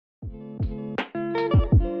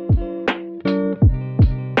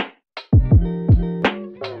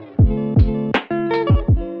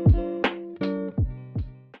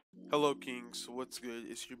Hello, Kings. What's good?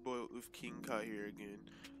 It's your boy Oofking here again.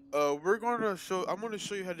 I'm gonna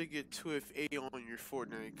show you how to get 2FA on your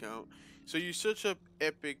Fortnite account. So you search up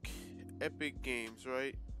Epic Games,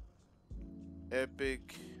 right?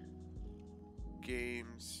 Epic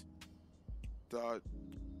Games.com.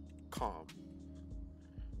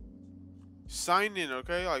 Sign in,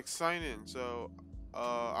 okay? Like sign in. So,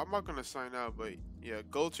 I'm not gonna sign out, but yeah,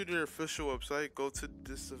 go to their official website. Go to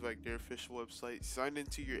this is like their official website. Sign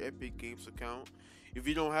into your Epic Games account. If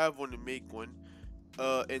you don't have one, to make one.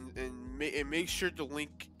 And make sure to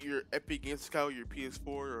link your Epic Games account, your PS4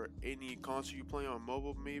 or any console you play on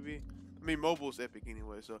mobile. Maybe, I mean mobile's Epic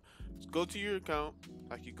anyway. So just go to your account.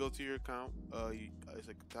 Like you go to your account. It's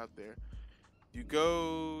like top there. You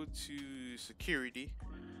go to security.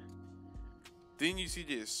 Then you see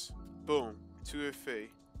this. Boom. 2FA.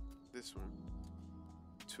 This one.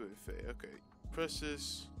 2FA. Okay. Press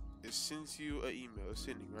this. It sends you an email. It's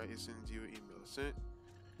sending, right? It sends you an email. Sent.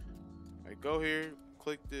 I go here,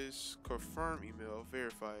 click this confirm email,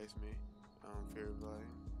 verifies me. Verify.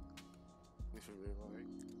 Thanks for verifying.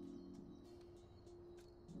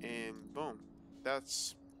 And boom.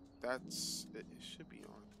 That's it should be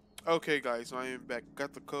on. Okay guys, so I am back.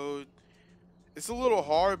 Got the code. It's a little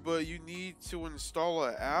hard, but you need to install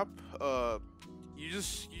an app. You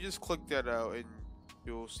just click that out and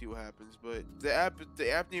you'll see what happens. But the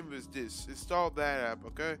app name is this. Install that app,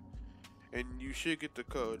 okay? And you should get the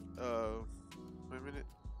code. Wait a minute.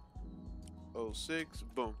 06.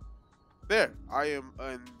 Boom. There. I am.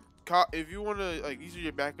 And if you wanna like, these are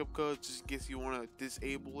your backup codes, just in case you wanna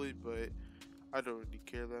disable it. But I don't really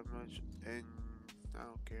care that much, and I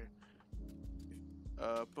don't care.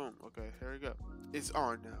 Boom. Okay. Here we go. It's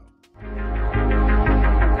on now.